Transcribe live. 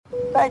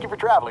Thank you for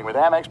traveling with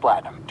Amex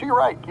Platinum. To your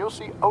right, you'll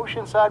see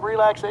oceanside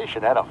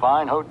relaxation at a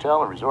fine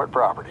hotel and resort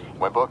property.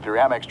 When booked through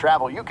Amex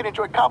Travel, you can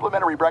enjoy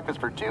complimentary breakfast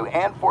for 2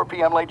 and 4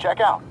 p.m. late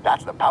checkout.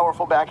 That's the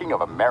powerful backing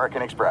of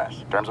American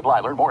Express. Terms apply.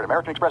 Learn more at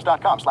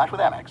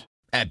americanexpress.com/withAmex.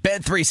 At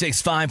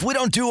Bet365, we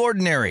don't do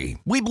ordinary.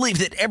 We believe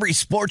that every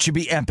sport should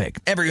be epic.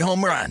 Every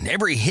home run,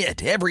 every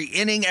hit, every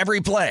inning, every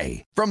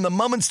play. From the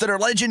moments that are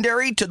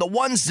legendary to the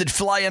ones that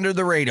fly under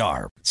the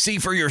radar. See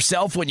for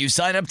yourself when you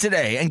sign up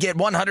today and get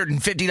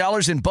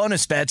 $150 in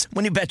bonus bets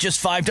when you bet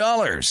just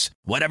 $5.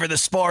 Whatever the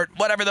sport,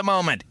 whatever the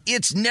moment,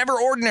 it's never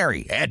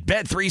ordinary at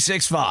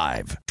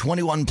Bet365.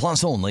 21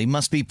 plus only.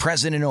 Must be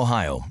present in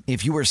Ohio.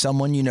 If you or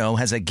someone you know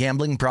has a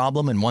gambling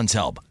problem and wants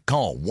help,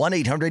 call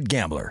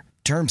 1-800-GAMBLER.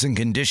 Terms and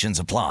conditions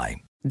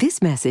apply.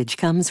 This message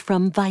comes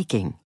from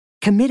Viking,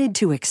 committed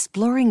to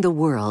exploring the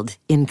world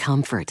in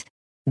comfort.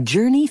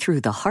 Journey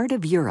through the heart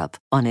of Europe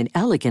on an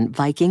elegant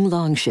Viking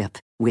longship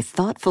with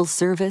thoughtful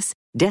service,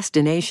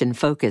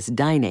 destination-focused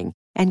dining,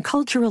 and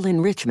cultural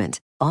enrichment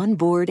on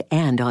board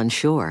and on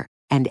shore.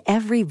 And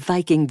every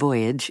Viking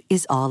voyage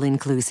is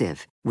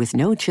all-inclusive, with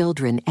no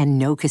children and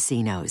no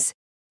casinos.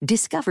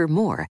 Discover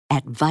more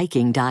at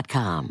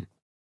Viking.com.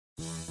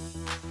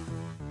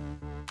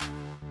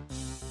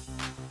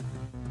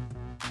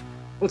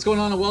 What's going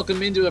on, and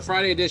welcome into a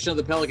Friday edition of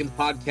the Pelicans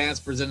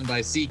podcast presented by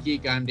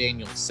SeatGeek. I'm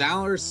Daniel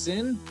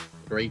Sallerson,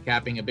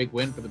 recapping a big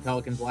win for the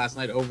Pelicans last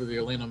night over the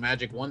Orlando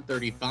Magic,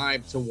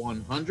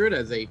 135-100,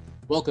 as they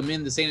welcome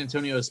in the San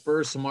Antonio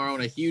Spurs tomorrow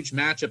in a huge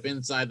matchup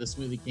inside the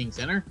Smoothie King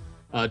Center.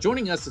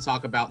 Joining us to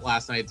talk about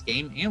last night's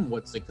game and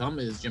what's to come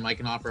is Jim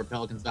Eichenhofer of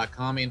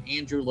Pelicans.com and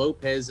Andrew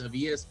Lopez of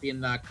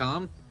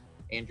ESPN.com.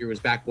 Andrew was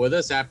back with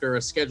us after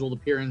a scheduled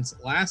appearance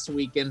last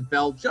week and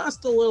fell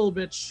just a little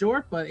bit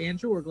short. But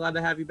Andrew, we're glad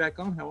to have you back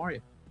on. How are you?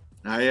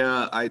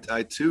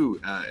 I too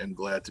am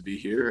glad to be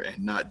here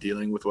and not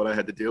dealing with what I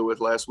had to deal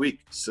with last week.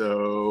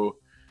 So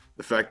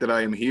the fact that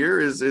I am here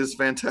is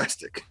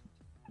fantastic.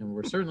 And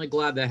we're certainly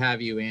glad to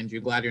have you, Andrew.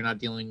 Glad you're not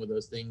dealing with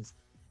those things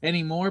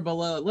anymore. But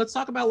let's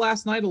talk about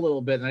last night a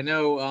little bit. And I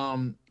know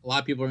a lot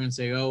of people are going to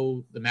say,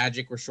 oh, the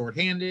Magic were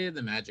shorthanded.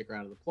 The Magic are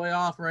out of the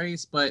playoff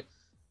race. But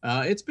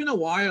it's been a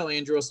while,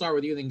 Andrew. I'll start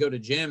with you, then go to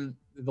Jim.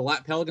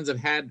 The Pelicans have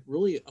had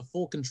really a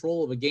full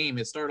control of a game.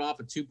 It started off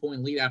a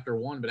 2-point lead after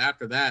one, but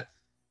after that,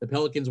 the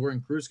Pelicans were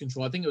in cruise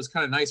control. I think it was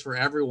kind of nice for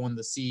everyone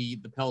to see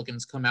the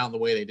Pelicans come out in the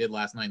way they did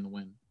last night in the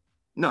win.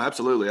 No,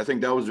 absolutely. I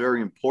think that was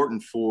very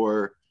important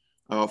for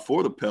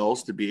the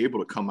Pels to be able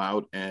to come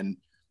out and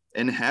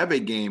have a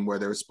game where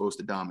they're supposed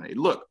to dominate.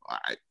 Look,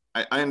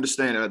 I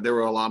understand there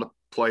were a lot of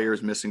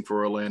players missing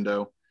for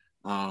Orlando.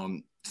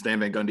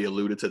 Stan Van Gundy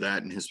alluded to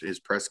that in his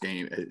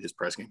post-game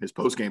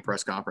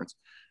press conference.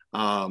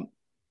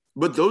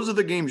 But those are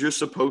the games you're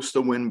supposed to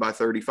win by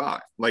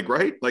 35.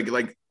 Right?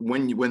 Like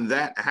when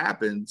that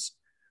happens,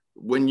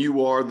 when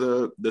you are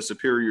the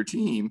superior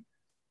team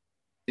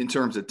in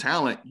terms of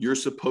talent, you're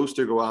supposed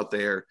to go out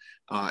there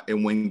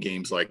and win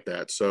games like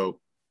that. So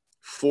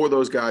for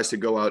those guys to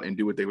go out and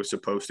do what they were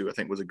supposed to, I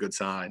think was a good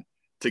sign.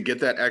 To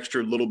get that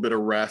extra little bit of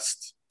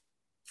rest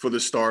for the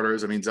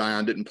starters. I mean,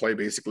 Zion didn't play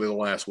basically the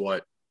last,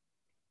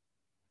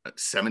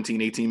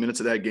 17, 18 minutes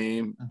of that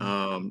game.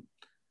 Mm-hmm.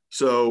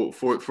 So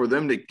for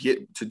them to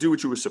do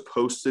what you were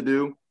supposed to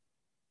do,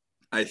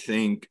 I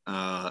think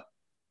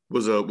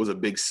was a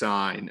big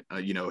sign,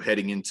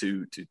 heading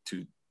into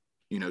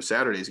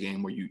Saturday's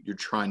game where you're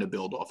trying to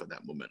build off of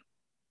that momentum.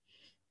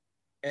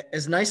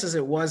 As nice as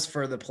it was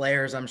for the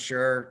players, I'm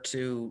sure,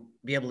 to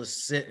be able to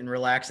sit and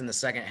relax in the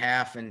second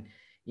half and,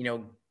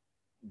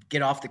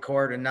 get off the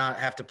court and not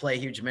have to play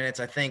huge minutes.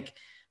 I think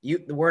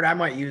the word I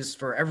might use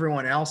for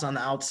everyone else on the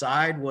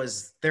outside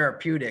was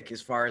therapeutic as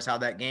far as how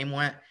that game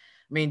went. I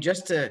mean,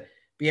 just to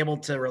be able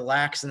to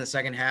relax in the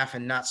second half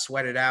and not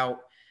sweat it out.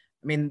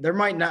 I mean, there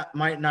might not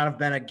have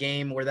been a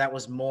game where that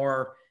was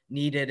more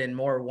needed and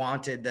more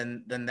wanted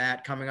than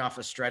that, coming off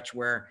a stretch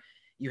where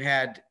you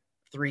had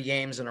 3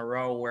 games in a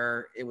row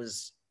where it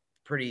was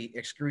pretty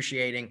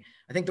excruciating.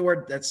 I think the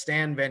word that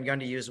Stan Van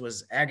Gundy used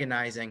was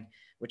agonizing,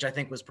 which I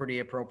think was pretty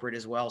appropriate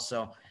as well.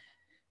 So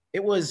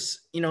it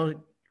was,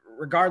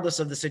 regardless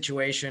of the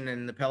situation,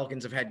 and the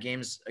Pelicans have had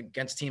games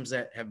against teams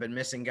that have been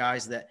missing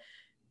guys that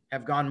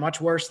have gone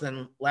much worse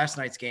than last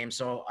night's game.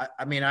 So,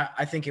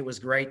 I think it was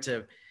great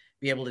to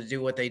be able to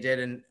do what they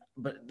did.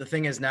 But the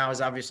thing is now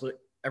is obviously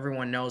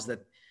everyone knows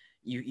that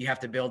you have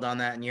to build on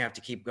that and you have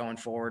to keep going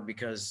forward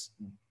because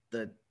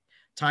the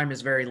time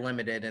is very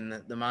limited and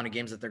the amount of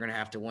games that they're going to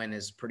have to win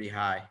is pretty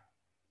high.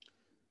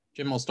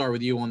 Jim, I'll start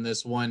with you on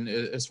this one.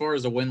 As far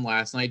as a win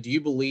last night, do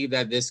you believe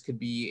that this could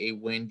be a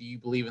win? Do you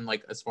believe in,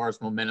 as far as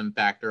momentum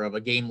factor of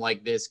a game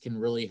like this can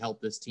really help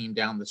this team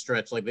down the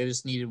stretch? They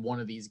just needed one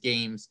of these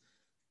games,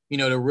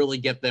 to really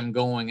get them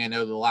going. I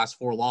know the last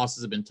 4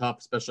 losses have been tough,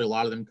 especially a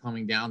lot of them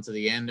coming down to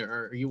the end.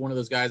 Or are you one of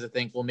those guys that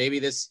think, well, maybe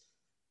this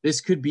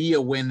could be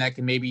a win that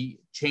can maybe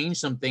change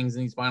some things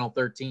in these final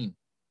 13?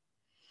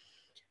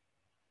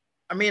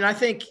 I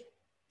think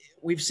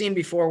we've seen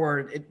before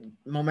where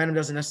momentum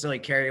doesn't necessarily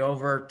carry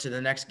over to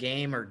the next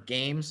game or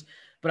games,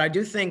 But I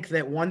do think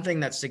that one thing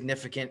that's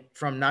significant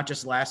from not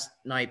just last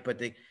night, but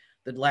the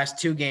last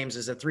two games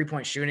is that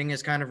 3-point shooting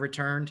has kind of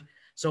returned.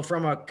 So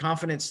from a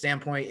confidence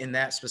standpoint in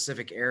that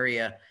specific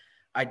area,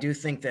 I do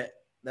think that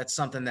that's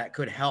something that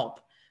could help.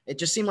 It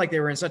just seemed like they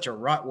were in such a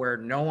rut where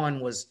no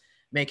one was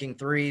making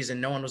threes and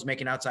no one was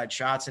making outside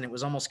shots. And it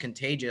was almost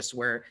contagious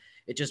where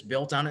it just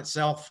built on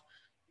itself,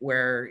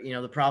 where, you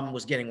know, the problem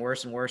was getting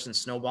worse and worse and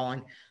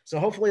snowballing. So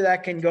hopefully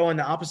that can go in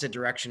the opposite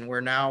direction, where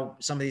now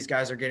some of these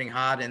guys are getting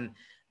hot and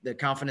the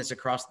confidence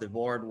across the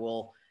board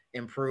will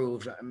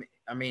improve.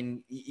 I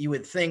mean, you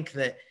would think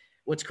that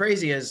what's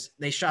crazy is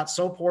they shot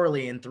so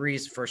poorly in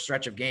threes for a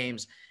stretch of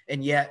games.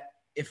 And yet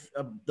if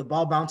the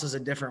ball bounces a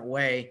different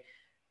way,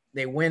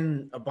 they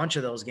win a bunch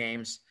of those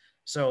games.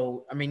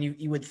 So, I mean,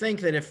 you would think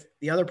that if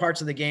the other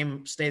parts of the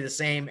game stay the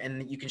same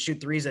and you can shoot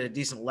threes at a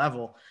decent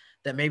level,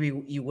 that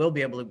maybe you will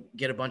be able to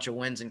get a bunch of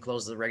wins and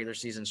close the regular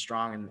season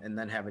strong and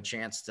then have a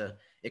chance to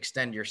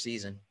extend your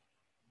season.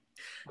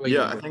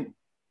 Yeah,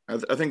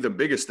 I think the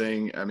biggest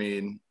thing, I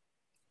mean,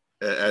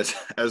 as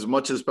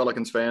much as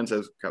Pelicans fans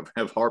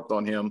have harped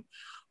on him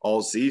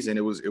all season,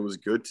 it was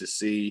good to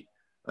see,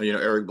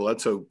 Eric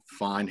Bledsoe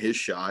find his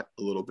shot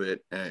a little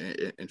bit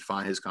and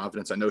find his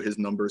confidence. I know his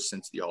numbers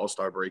since the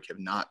All-Star break have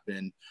not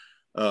been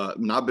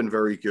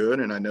very good,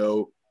 and I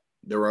know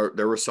there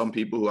were some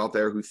people out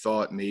there who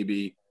thought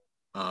maybe,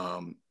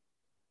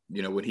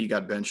 when he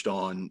got benched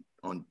on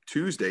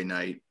Tuesday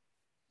night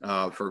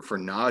for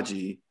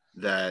Najee,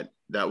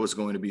 that was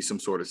going to be some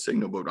sort of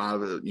signal.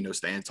 But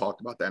Stan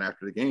talked about that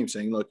after the game,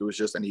 saying, "Look, it was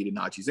just I needed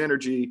Najee's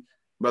energy."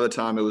 By the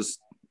time it was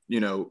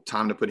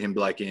time to put him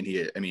back in,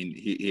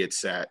 he had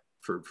sat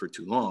for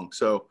too long.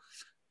 So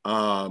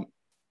to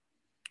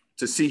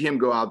see him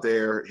go out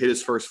there, hit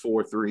his first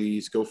 4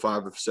 threes, go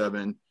 5 of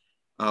 7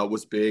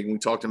 was big. And we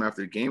talked to him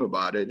after the game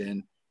about it,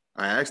 and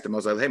I asked him, I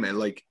was like, "Hey man,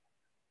 like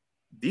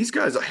these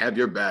guys have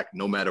your back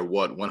no matter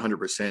what,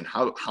 100%.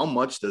 How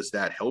much does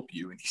that help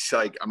you?" And he's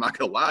like, "I'm not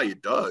gonna lie,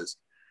 it does.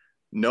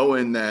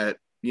 Knowing that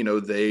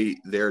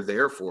they're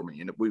there for me."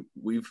 And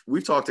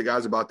we've talked to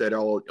guys about that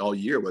all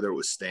year, whether it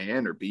was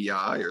Stan or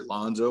BI or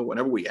Lonzo.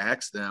 Whenever we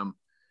ask them,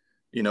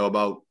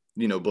 about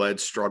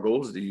Bled's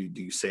struggles, do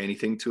you say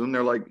anything to him?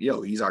 They're like,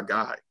 "Yo, he's our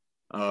guy."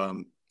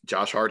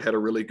 Josh Hart had a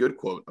really good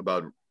quote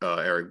about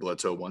Eric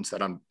Bledsoe once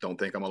that I don't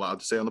think I'm allowed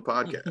to say on the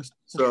podcast.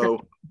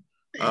 So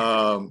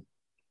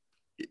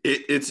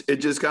it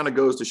just kind of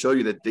goes to show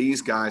you that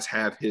these guys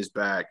have his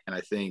back. And I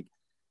think,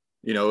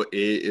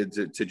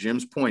 to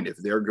Jim's point, if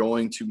they're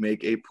going to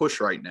make a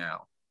push right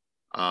now,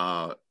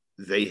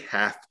 they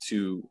have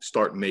to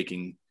start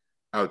making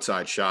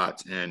outside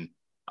shots. And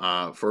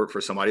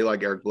for somebody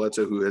like Eric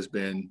Bledsoe, who has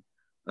been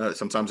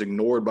sometimes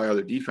ignored by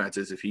other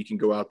defenses, if he can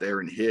go out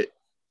there and hit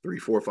 3,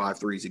 4, 5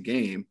 threes a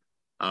game,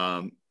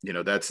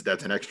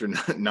 that's an extra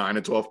 9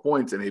 to 12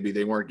 points that maybe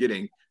they weren't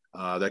getting.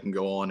 That can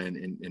go on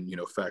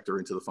and factor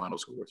into the final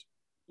scores.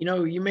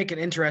 You make an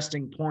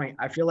interesting point.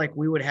 I feel like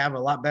we would have a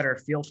lot better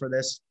feel for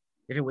this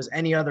if it was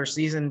any other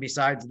season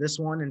besides this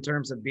one, in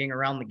terms of being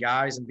around the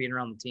guys and being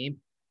around the team.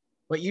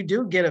 But you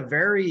do get a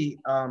very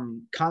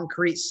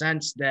concrete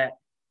sense that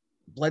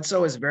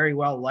Bledsoe is very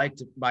well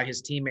liked by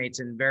his teammates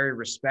and very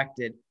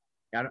respected.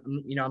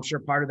 I'm sure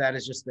part of that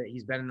is just that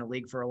he's been in the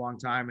league for a long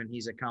time and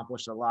he's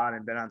accomplished a lot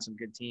and been on some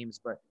good teams.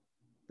 But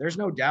there's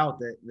no doubt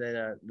that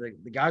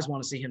the guys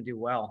want to see him do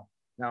well.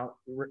 Now,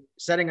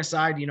 setting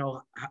aside,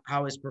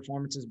 how his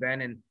performance has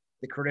been and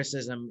the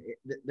criticism,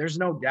 there's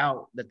no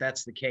doubt that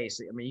that's the case.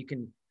 I mean,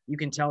 you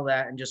can tell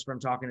that, and just from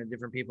talking to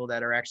different people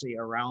that are actually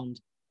around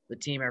the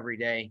team every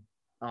day,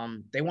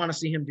 they want to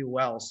see him do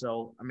well.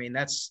 So, I mean,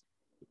 that's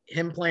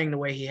him playing the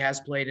way he has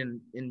played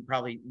in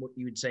probably what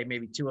you would say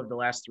maybe 2 of the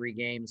last 3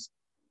 games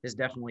has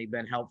definitely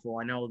been helpful.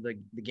 I know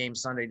the game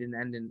Sunday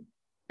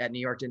at New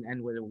York didn't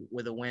end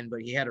with a win,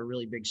 but he had a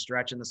really big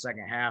stretch in the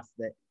second half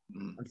that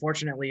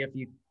unfortunately,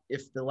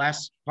 if the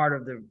last part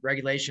of the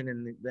regulation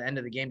and the end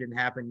of the game didn't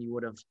happen, you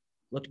would have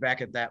looked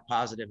back at that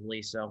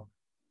positively. So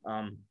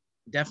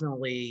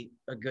definitely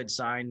a good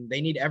sign. They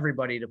need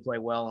everybody to play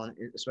well,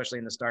 especially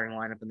in the starting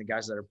lineup and the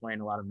guys that are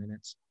playing a lot of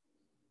minutes.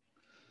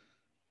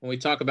 When we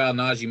talk about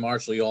Naji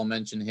Marshall, you all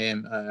mentioned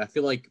him. I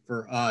feel like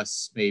for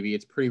us, maybe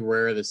it's pretty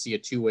rare to see a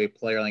two-way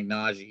player like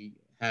Naji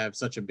have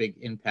such a big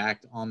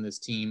impact on this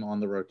team, on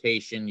the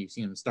rotation. You've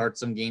seen him start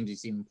some games. You've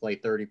seen him play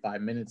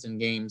 35 minutes in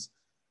games.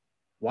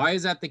 Why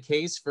is that the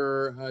case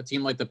for a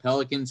team like the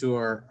Pelicans, who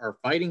are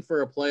fighting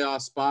for a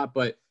playoff spot,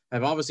 but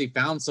have obviously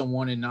found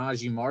someone in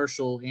Naji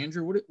Marshall?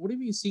 Andrew, what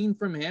have you seen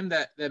from him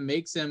that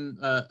makes him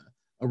a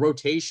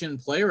rotation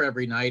player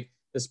every night,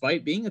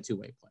 despite being a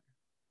two-way player?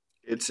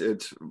 It's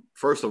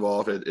first of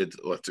all,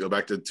 let's go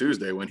back to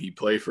Tuesday when he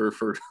played for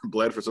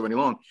Bled for so many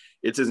long.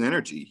 It's his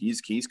energy.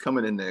 He's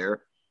coming in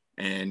there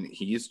and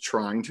he's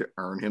trying to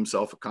earn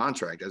himself a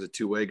contract as a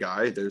two-way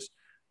guy. There's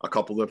a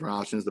couple of different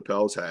options the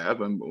Pels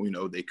have, and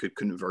they could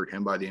convert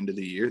him by the end of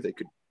the year. They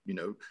could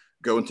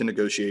go into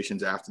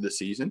negotiations after the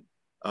season.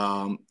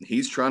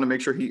 He's trying to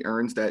make sure he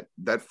earns that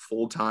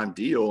full-time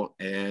deal,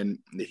 and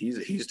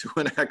he's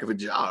doing a heck of a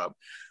job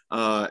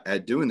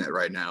at doing that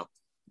right now.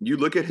 you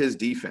look at his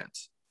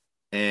defense,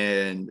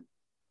 and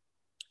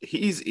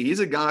he's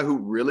a guy who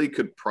really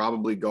could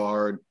probably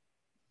guard,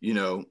 you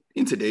know,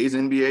 in today's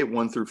NBA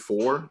 1 through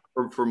 4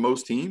 for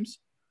most teams,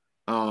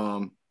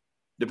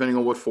 depending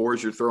on what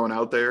fours you're throwing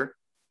out there.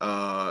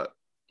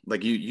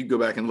 Like you go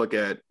back and look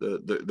at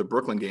the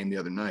Brooklyn game the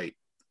other night.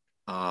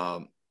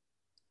 I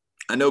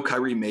know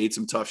Kyrie made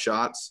some tough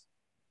shots,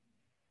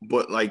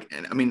 but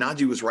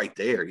Naji was right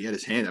there. He had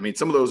his hand. I mean,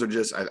 some of those are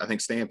just, I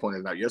think Stan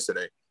pointed out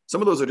yesterday,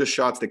 some of those are just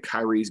shots that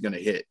Kyrie's going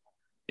to hit.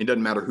 It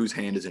doesn't matter whose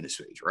hand is in his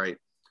face, right?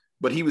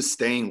 But he was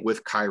staying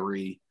with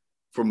Kyrie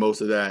for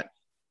most of that,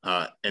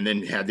 and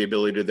then had the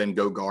ability to then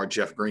go guard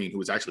Jeff Green, who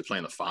was actually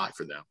playing the 5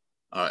 for them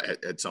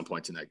at some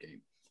points in that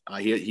game.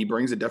 He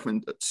brings a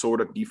different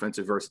sort of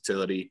defensive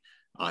versatility.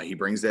 He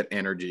brings that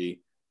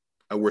energy.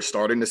 We're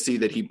starting to see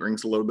that he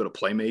brings a little bit of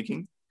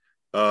playmaking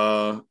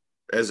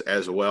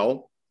as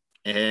well.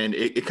 And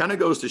it kind of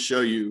goes to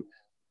show you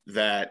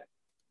that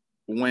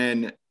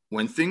when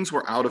things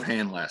were out of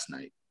hand last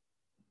night,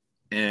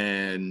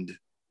 and,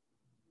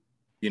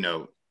 you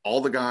know, all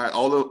the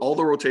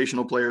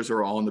rotational players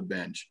are on the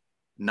bench,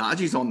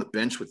 Naji's on the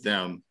bench with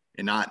them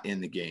and not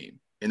in the game.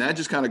 And that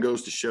just kind of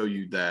goes to show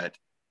you that,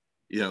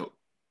 you know,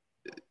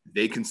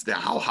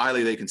 how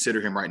highly they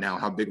consider him right now,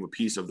 how big of a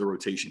piece of the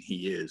rotation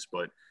he is.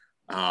 But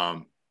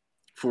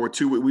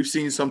we've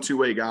seen some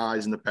two-way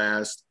guys in the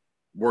past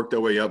work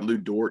their way up. Lou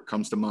Dort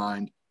comes to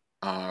mind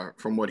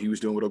from what he was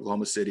doing with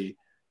Oklahoma City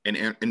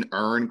and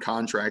earn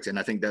contracts. And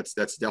I think that's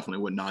definitely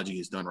what Naji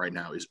has done right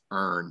now, is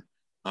earn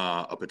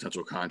a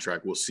potential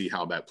contract. We'll see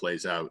how that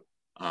plays out,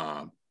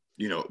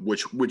 you know,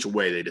 which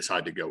way they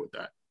decide to go with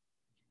that.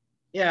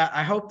 Yeah,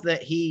 I hope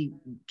that he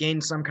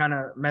gains some kind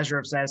of measure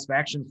of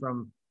satisfaction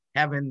from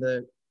having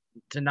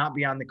to not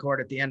be on the court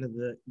at the end of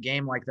the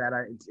game like that.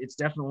 It's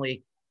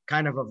definitely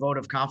kind of a vote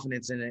of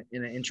confidence in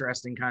an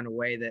interesting kind of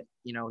way that,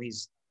 you know,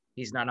 he's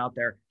not out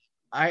there.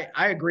 I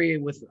agree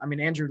with, I mean,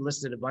 Andrew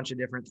listed a bunch of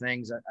different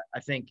things. I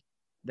think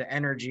the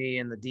energy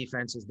and the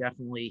defense is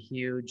definitely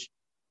huge.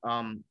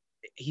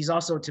 He's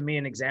also, to me,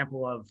 an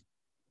example of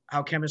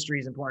how chemistry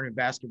is important in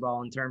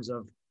basketball, in terms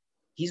of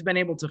he's been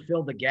able to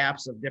fill the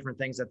gaps of different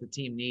things that the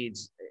team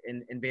needs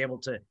and be able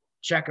to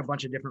check a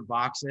bunch of different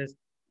boxes.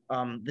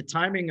 The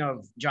timing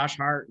of Josh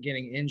Hart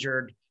getting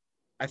injured,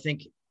 I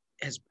think,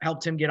 has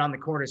helped him get on the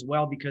court as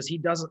well, because he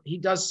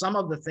does some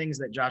of the things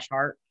that Josh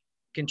Hart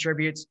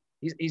contributes.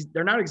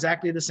 They're not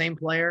exactly the same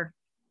player,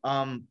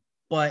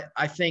 but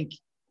I think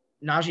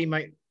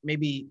Naji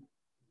maybe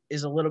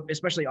is a little,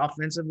 especially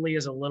offensively,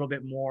 is a little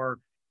bit more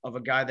of a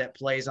guy that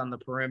plays on the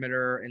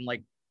perimeter, and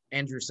like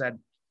Andrew said,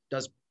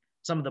 does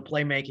some of the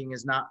playmaking.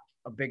 Is not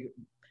a big.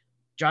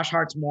 Josh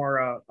Hart's more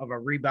of a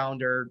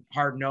rebounder,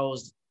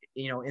 hard-nosed,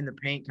 you know, in the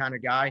paint kind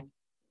of guy.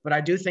 But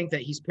I do think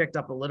that he's picked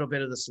up a little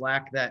bit of the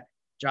slack that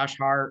Josh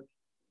Hart,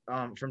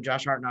 from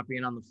Josh Hart not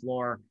being on the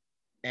floor.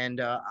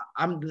 And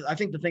I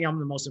think the thing I'm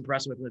the most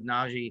impressed with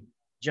Naji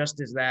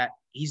just is that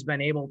he's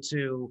been able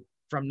to,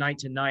 from night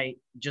to night,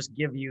 just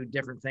give you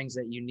different things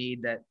that you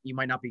need that you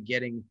might not be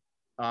getting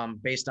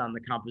based on the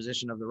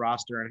composition of the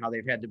roster and how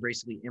they've had to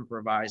basically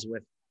improvise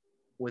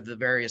with the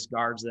various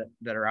guards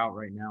that are out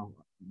right now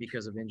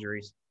because of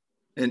injuries.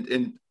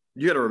 And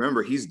you got to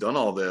remember, he's done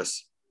all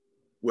this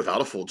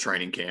without a full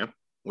training camp,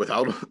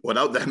 without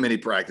that many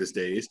practice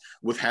days,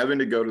 with having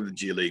to go to the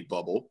G League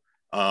bubble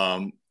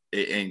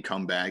and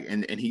come back,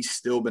 and he's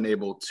still been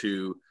able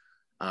to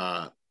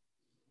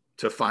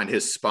find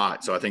his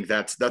spot. So I think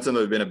that's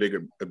another been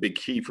a big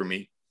key for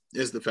me,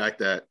 is the fact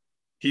that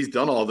he's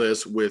done all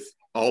this with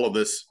all of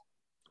this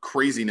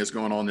craziness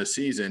going on this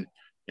season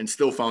and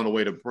still found a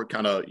way to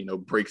kind of, you know,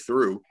 break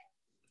through,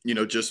 you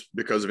know, just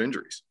because of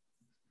injuries.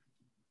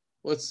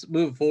 Let's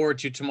move forward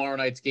to tomorrow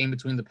night's game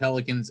between the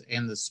Pelicans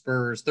and the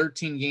Spurs.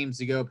 13 games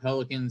to go.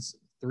 Pelicans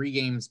 3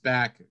 games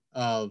back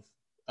of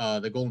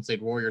the Golden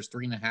State Warriors,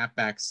 3.5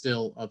 back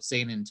still of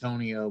San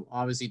Antonio.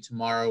 Obviously,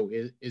 tomorrow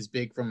is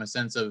big from a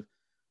sense of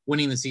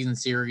winning the season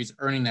series,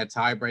 earning that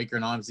tiebreaker,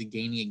 and obviously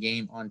gaining a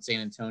game on San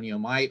Antonio.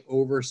 Am I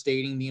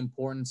overstating the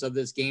importance of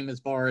this game as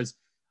far as,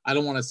 I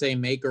don't want to say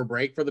make or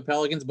break for the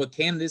Pelicans, but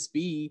can this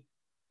be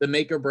the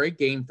make or break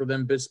game for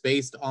them just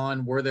based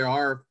on where they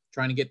are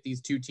trying to get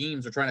these two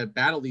teams, or trying to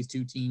battle these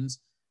two teams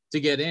to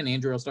get in?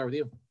 Andrew, I'll start with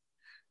you.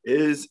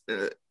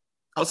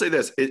 I'll say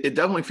this. It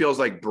definitely feels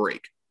like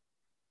break,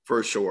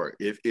 for sure.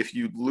 If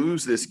you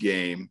lose this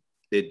game,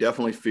 it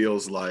definitely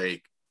feels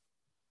like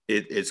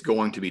it's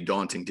going to be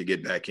daunting to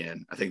get back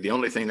in. I think the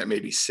only thing that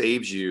maybe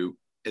saves you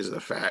is the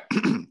fact,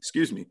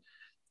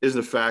 is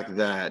the fact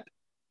that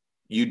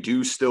you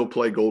do still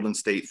play Golden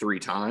State 3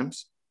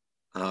 times.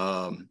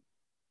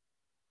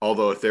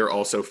 Although if they're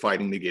also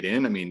fighting to get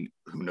in, I mean,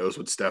 who knows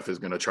what Steph is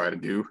going to try to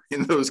do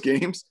in those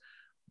games.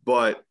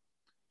 But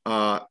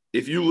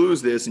if you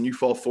lose this and you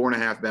fall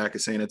 4.5 back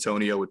at San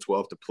Antonio with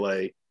 12 to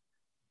play,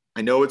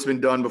 I know it's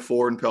been done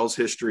before in Pels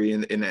history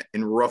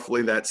in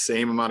roughly that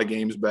same amount of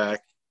games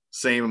back,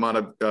 same amount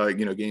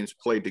of games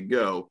played to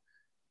go,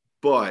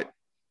 but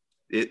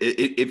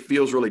it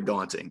feels really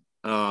daunting.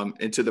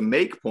 And to the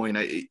make point,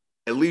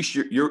 at least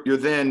you're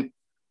then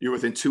You're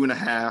within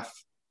 2.5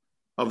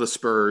 of the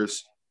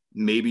Spurs.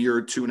 Maybe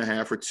you're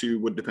 2.5 or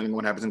 2, depending on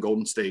what happens in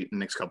Golden State in the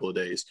next couple of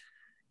days.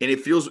 And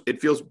it feels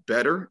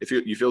better.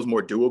 It feels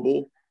more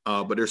doable,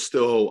 but there's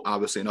still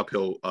obviously an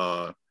uphill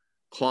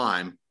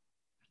climb.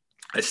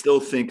 I still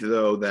think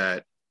though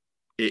that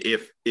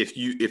if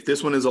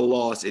this one is a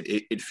loss,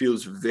 it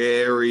feels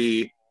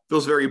very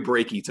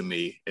breaky to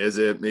me, as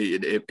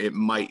it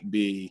might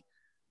be,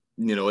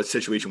 a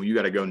situation where you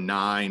got to go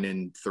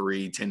 9-3,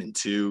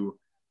 10-2,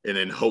 and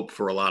then hope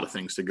for a lot of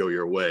things to go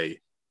your way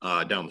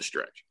down the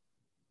stretch.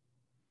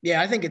 Yeah,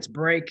 I think it's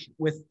break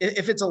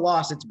if it's a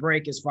loss, it's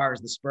break as far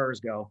as the Spurs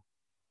go.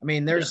 I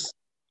mean,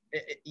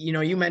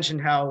 you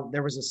mentioned how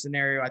there was a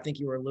scenario, I think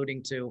you were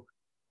alluding to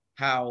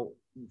how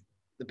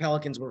the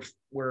Pelicans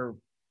were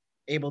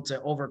able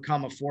to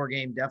overcome a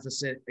 4-game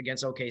deficit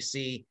against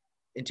OKC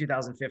in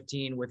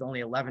 2015 with only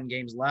 11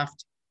 games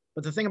left.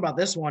 But the thing about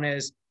this one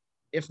is,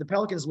 if the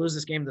Pelicans lose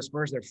this game to the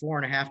Spurs, they're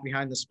 4.5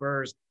 behind the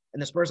Spurs,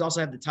 and the Spurs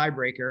also have the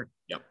tiebreaker.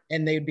 Yep.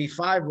 And they'd be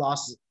 5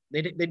 losses.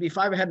 They'd be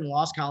 5 ahead in the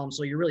loss column,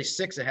 so you're really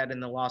 6 ahead in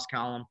the loss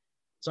column.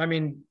 So, I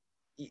mean,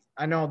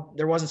 I know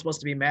there wasn't supposed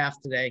to be math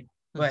today,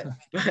 but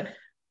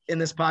in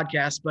this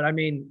podcast, but I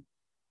mean,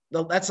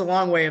 that's a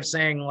long way of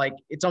saying, like,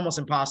 it's almost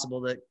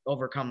impossible to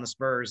overcome the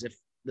Spurs if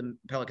the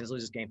Pelicans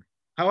lose this game.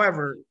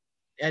 However,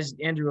 as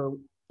Andrew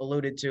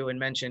alluded to and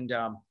mentioned,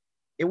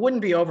 it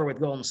wouldn't be over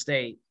with Golden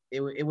State.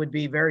 It would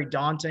be very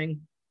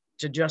daunting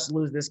to just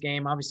lose this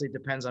game. Obviously, it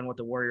depends on what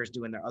the Warriors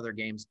do in their other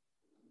games.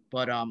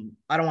 But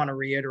I don't want to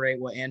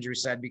reiterate what Andrew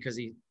said because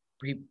he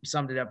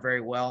summed it up very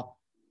well.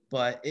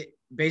 But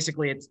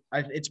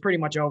it's pretty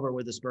much over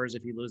with the Spurs.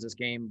 If you lose this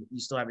game,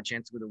 you still have a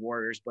chance with the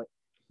Warriors. But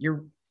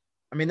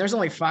there's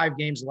only 5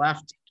 games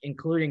left,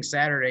 including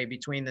Saturday,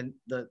 between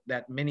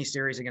that mini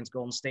series against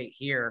Golden State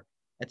here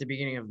at the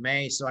beginning of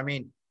May. So, I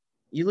mean,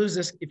 if you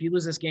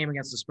lose this game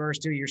against the Spurs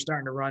too, you're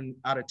starting to run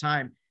out of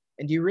time.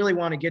 And do you really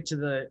want to get to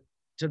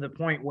the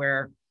point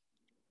where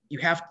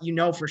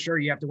for sure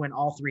you have to win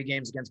all 3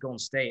 games against Golden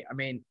State? I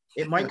mean,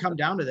 it might come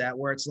down to that,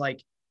 where it's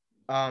like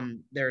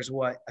there's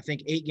I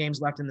think 8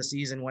 games left in the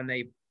season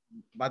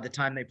by the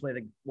time they play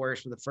the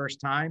Warriors for the first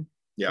time.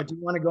 Yeah. But do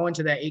you want to go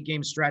into that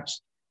 8-game stretch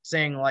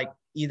saying, like,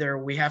 either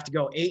we have to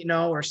go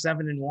 8-0 or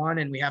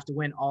 7-1, and we have to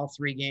win all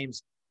 3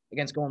 games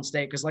against Golden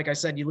State? Because, like I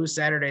said, you lose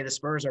Saturday, the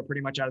Spurs are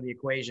pretty much out of the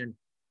equation,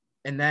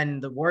 and then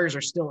the Warriors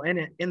are still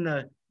in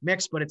the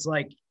mix. But it's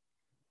like,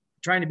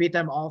 trying to beat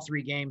them all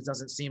 3 games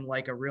doesn't seem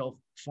like a real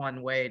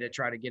fun way to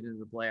try to get into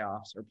the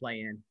playoffs or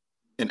play in.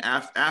 And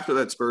after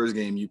that Spurs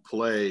game, you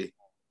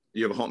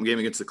have a home game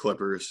against the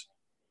Clippers,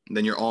 and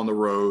then you're on the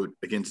road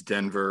against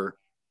Denver,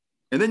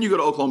 and then you go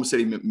to Oklahoma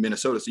City,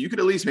 Minnesota. So you could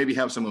at least maybe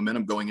have some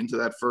momentum going into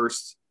that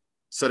first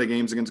set of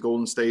games against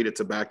Golden State.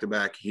 It's a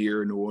back-to-back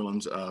here in New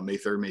Orleans, May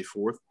 3rd, May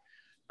 4th.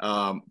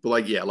 But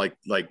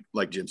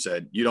like Jim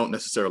said, you don't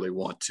necessarily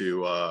want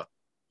to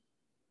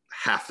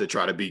have to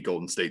try to beat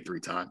Golden State 3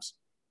 times.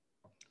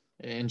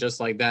 And just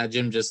like that,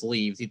 Jim just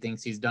leaves. He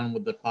thinks he's done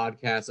with the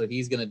podcast, so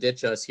he's going to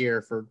ditch us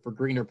here for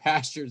greener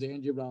pastures,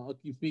 Andrew, but I'll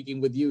keep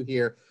speaking with you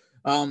here.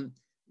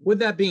 With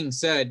that being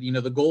said,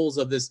 the goals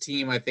of this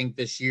team, I think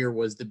this year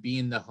was to be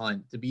in the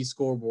hunt, to be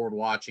scoreboard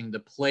watching, to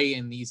play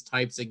in these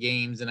types of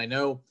games. And I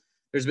know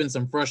there's been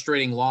some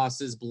frustrating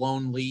losses,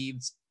 blown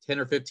leads, 10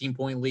 or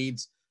 15-point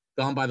leads,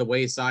 gone by the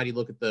wayside. You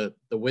look at the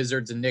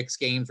Wizards and Knicks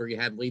games where you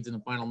had leads in the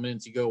final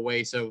minutes, you go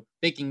away. So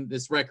thinking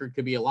this record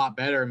could be a lot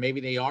better, and maybe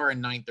they are in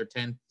 9th or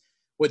 10th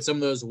with some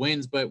of those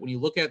wins. But when you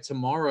look at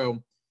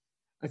tomorrow,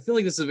 I feel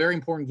like this is a very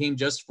important game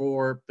just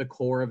for the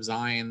core of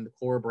Zion, the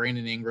core of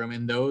Brandon Ingram,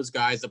 and those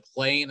guys to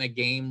play in a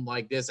game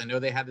like this. I know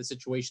they had the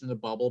situation in the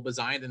bubble, but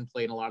Zion didn't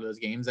play in a lot of those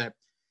games. That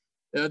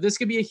this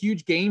could be a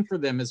huge game for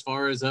them as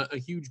far as a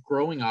huge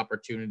growing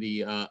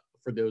opportunity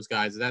for those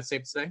guys. Is that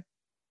safe to say?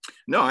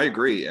 No, I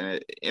agree.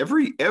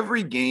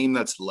 Every game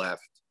that's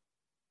left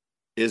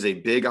is a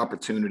big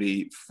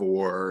opportunity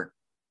for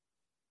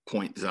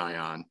Point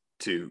Zion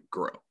to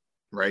grow.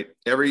 Right.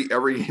 Every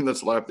game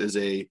that's left is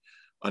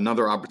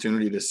another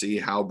opportunity to see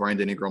how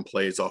Brandon Ingram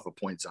plays off of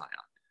Point Zion.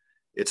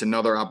 It's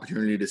another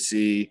opportunity to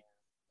see,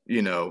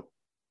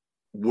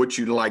 what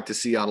you'd like to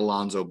see out of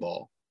Lonzo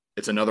Ball.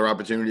 It's another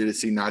opportunity to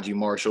see Najee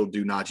Marshall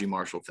do Najee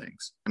Marshall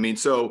things. I mean,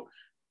 so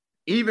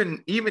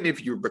even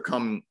if you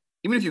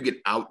get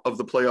out of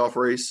the playoff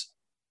race,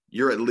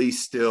 you're at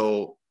least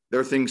still, there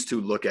are things to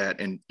look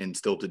at and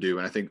still to do.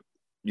 And I think,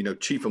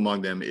 chief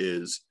among them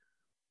is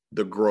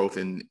the growth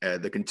and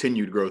the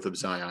continued growth of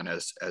Zion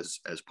as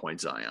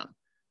Point Zion.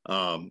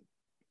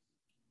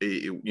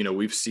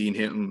 We've seen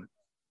him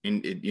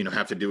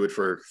have to do it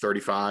for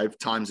 35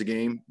 times a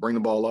game, bring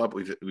the ball up.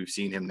 We've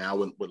seen him now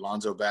with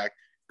Lonzo back,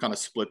 kind of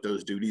split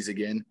those duties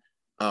again.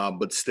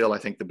 But still, I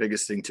think the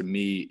biggest thing to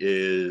me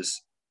is,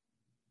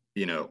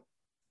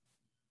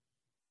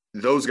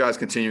 those guys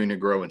continuing to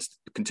grow and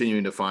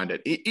continuing to find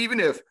it. Even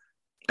if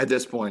at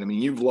this point, I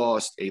mean, you've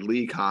lost a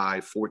league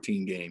high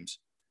 14 games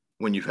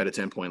when you've had a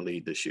 10-point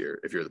lead this year,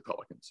 if you're the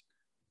Pelicans.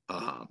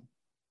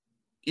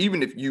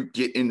 Even if you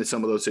get into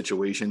some of those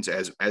situations,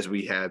 as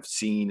we have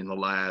seen in the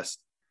last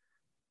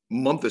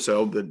month or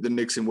so, the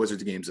Knicks and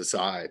Wizards games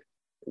aside,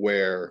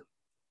 where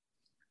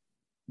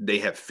they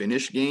have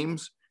finished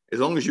games, as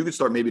long as you can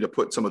start maybe to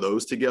put some of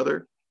those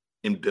together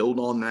and build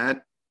on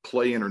that,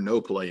 play in or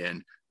no play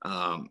in,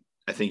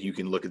 I think you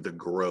can look at the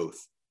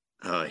growth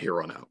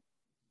here on out.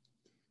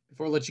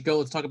 Before I let you go,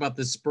 let's talk about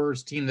this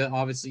Spurs team that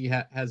obviously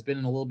has been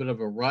in a little bit of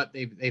a rut.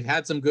 They've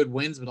had some good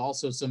wins, but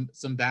also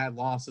some bad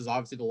losses.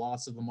 Obviously, the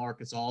loss of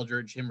LaMarcus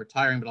Aldridge, him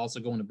retiring, but also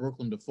going to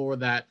Brooklyn before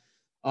that.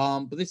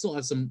 But they still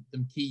have some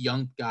key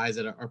young guys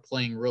that are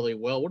playing really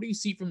well. What do you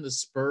see from the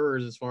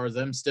Spurs as far as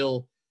them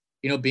still,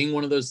 being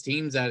one of those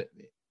teams that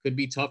could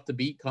be tough to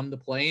beat come to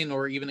play-in,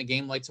 or even a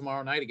game like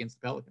tomorrow night against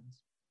the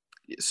Pelicans?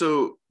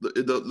 So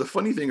the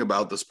funny thing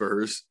about the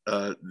Spurs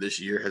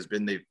this year has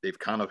been they've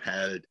kind of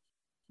had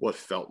what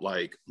felt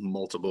like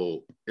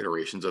multiple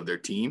iterations of their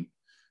team.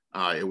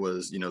 It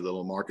was, the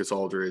LaMarcus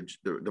Aldridge,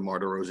 the DeMar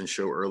DeRozan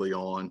show early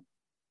on.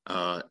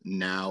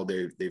 Now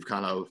they've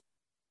kind of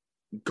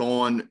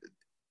gone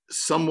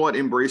somewhat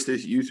embraced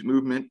this youth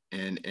movement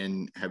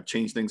and have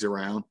changed things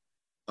around.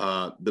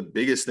 The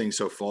biggest thing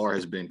so far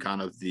has been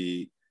kind of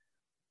the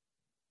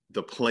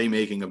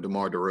playmaking of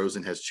DeMar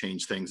DeRozan has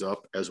changed things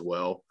up as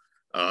well.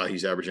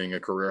 He's averaging a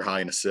career high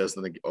in assists,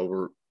 I think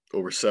over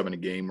 7 a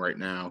game right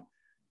now.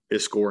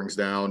 His scoring's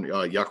down.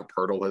 Jakob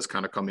Poeltl has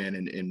kind of come in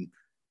and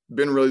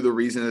been really the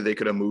reason that they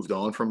could have moved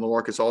on from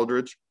LaMarcus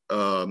Aldridge.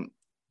 Keldon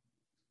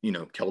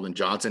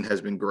Johnson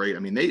has been great. I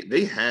mean,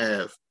 they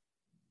have,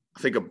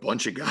 I think, a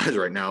bunch of guys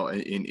right now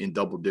in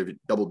double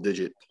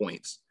digit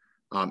points.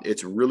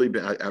 It's really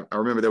been. I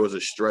remember there was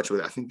a stretch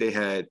where I think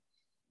it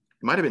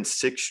might have been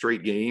 6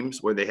 straight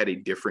games where they had a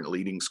different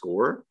leading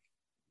scorer.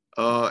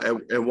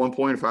 At one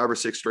point, 5 or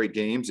 6 straight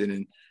games,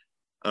 and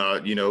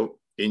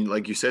and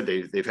like you said,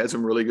 they've had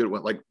some really good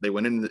ones. Like they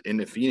went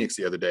into Phoenix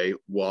the other day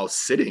while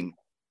sitting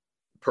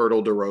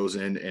Poeltl,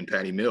 DeRozan, and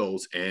Patty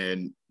Mills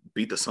and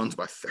beat the Suns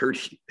by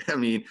 30. I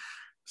mean,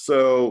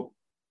 so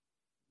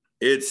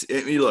it's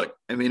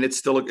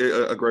still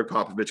a Greg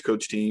Popovich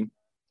coach team.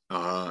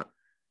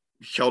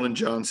 Keldon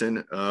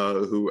Johnson,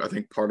 who I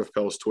think part of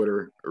Pell's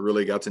Twitter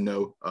really got to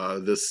know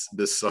this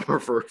summer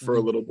for a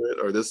little bit,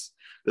 or this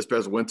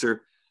past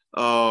winter.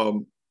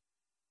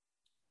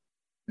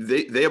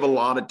 They have a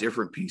lot of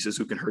different pieces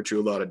who can hurt you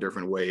a lot of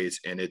different ways,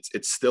 and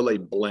it's still a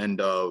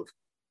blend of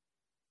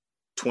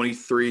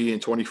 23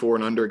 and 24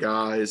 and under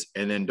guys,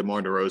 and then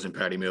DeMar DeRozan,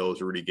 Patty Mills,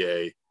 Rudy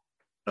Gay,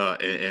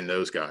 and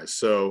those guys.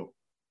 So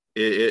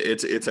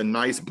it's a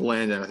nice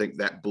blend, and I think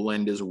that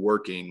blend is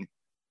working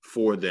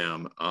for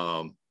them.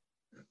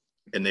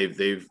 And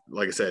they've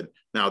like I said,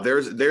 now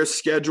their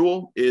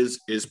schedule is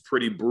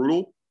pretty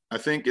brutal, I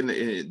think,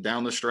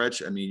 down the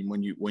stretch. I mean,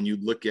 when you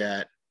look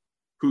at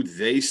who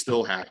they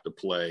still have to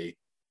play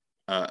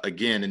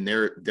again, and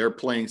they're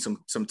playing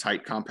some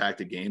tight,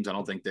 compacted games. I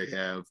don't think they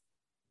have.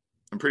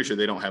 I'm pretty sure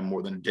they don't have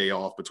more than a day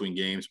off between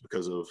games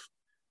because of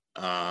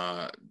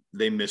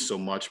they miss so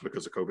much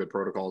because of COVID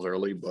protocols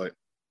early. But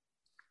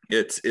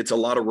it's a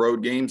lot of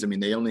road games. I mean,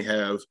 they only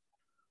have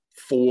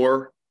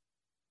 4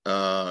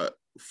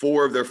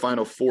 of their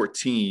final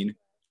 14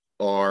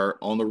 are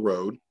on the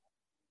road.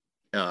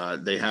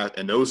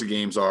 And those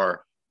games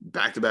are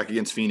back-to-back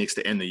against Phoenix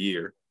to end the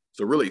year.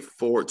 So really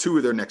 2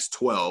 of their next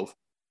 12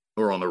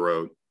 are on the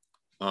road,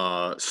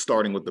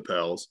 starting with the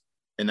Pels.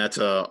 And that's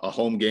a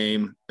home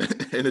game.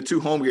 And the 2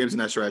 home games in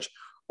that stretch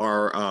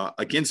are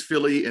against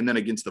Philly and then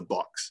against the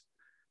Bucks.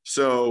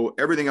 So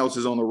everything else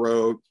is on the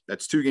road.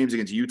 That's 2 games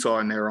against Utah,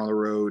 and they're on the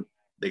road.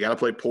 They got to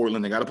play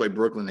Portland. They got to play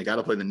Brooklyn. They got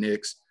to play the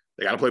Knicks.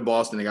 They got to play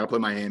Boston. They got to play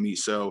Miami.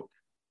 So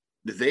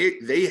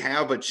they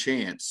have a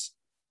chance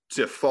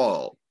to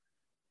fall.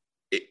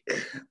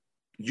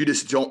 You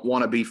just don't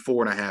want to be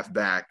 4.5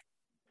 back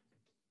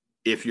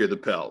if you're the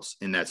Pels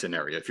in that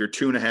scenario. If you're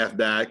 2.5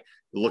 back,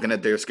 looking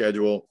at their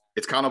schedule,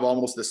 it's kind of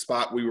almost the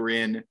spot we were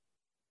in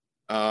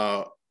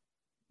when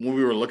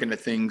we were looking at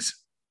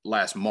things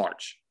last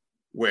March,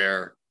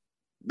 where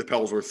the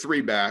Pels were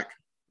 3 back,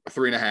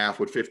 3.5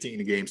 with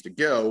 15 games to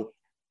go.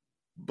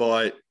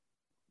 But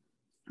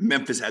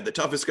Memphis had the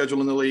toughest schedule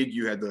in the league.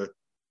 You had the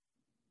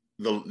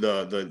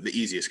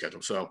easiest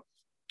schedule. So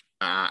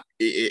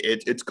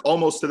it's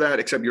almost to that,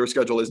 except your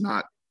schedule is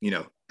not,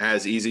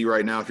 as easy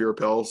right now if you're a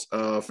Pels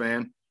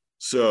fan.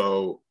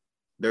 So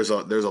there's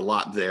a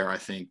lot there, I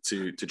think,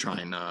 to try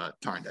and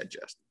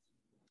digest.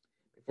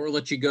 Before I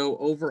let you go,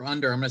 over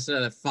under, I'm going to set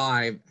it at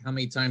 5. How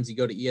many times you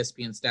go to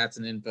ESPN Stats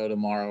and Info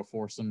tomorrow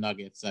for some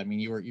Nuggets? I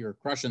mean, you were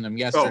crushing them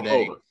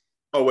yesterday.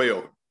 Way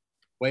over.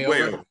 Way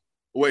over.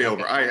 Way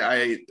over.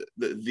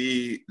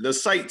 The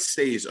site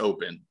stays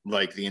open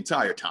like the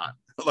entire time.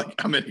 Like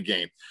I'm in the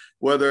game,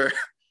 whether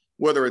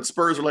it's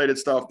Spurs related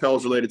stuff,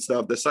 Pels related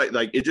stuff. The site,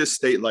 like it just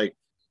stayed like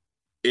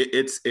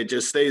it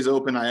just stays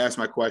open. I ask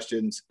my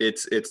questions.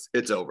 It's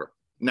over.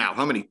 Now,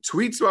 how many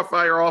tweets do I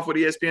fire off with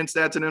ESPN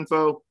Stats and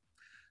Info?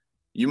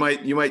 You might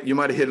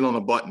have hit it on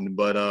a button,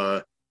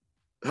 but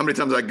how many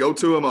times I go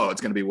to them? Oh,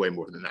 it's going to be way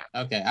more than that.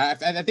 Okay.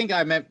 I think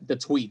I meant the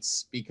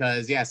tweets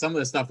because, yeah, some of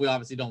the stuff we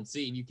obviously don't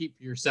see, and you keep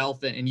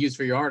yourself and use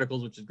for your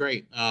articles, which is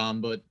great.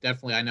 But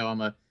definitely I know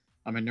I'm a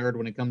I'm a nerd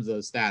when it comes to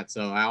those stats,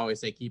 so I always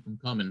say keep them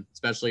coming,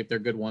 especially if they're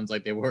good ones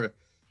like they were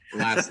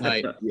last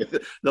night. Yeah,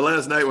 the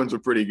last night ones were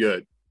pretty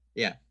good.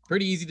 Yeah,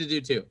 pretty easy to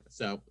do too.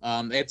 So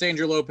it's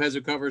Andrew Lopez,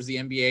 who covers the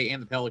NBA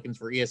and the Pelicans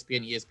for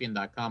ESPN,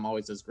 ESPN.com.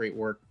 Always does great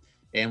work,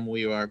 and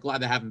we are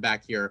glad to have him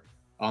back here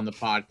on the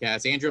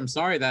podcast. Andrew, I'm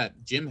sorry that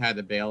Jim had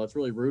to bail. It's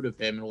really rude of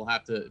him, and we'll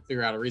have to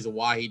figure out a reason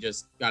why he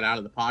just got out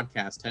of the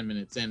podcast 10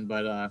 minutes in.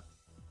 But,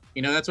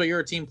 that's why you're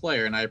a team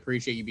player, and I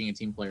appreciate you being a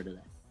team player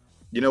today.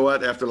 You know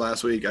what? After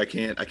last week, I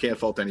can't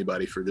fault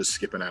anybody for just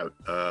skipping out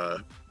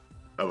of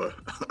a.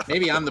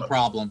 Maybe I'm the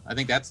problem. I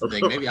think that's the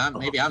thing. Maybe I'm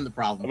the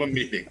problem. Of a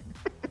meeting.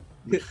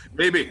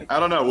 Maybe. I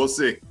don't know. We'll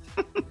see.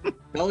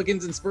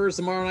 Pelicans and Spurs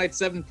tomorrow night,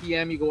 7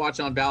 p.m. You can watch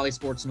on Bally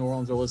Sports New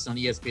Orleans or listen on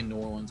ESPN New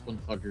Orleans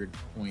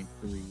 100.3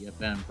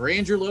 FM. For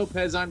Andrew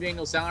Lopez, I'm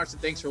Daniel Salerson.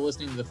 Thanks for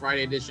listening to the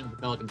Friday edition of the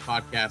Pelicans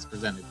podcast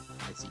presented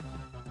by SeatGeek.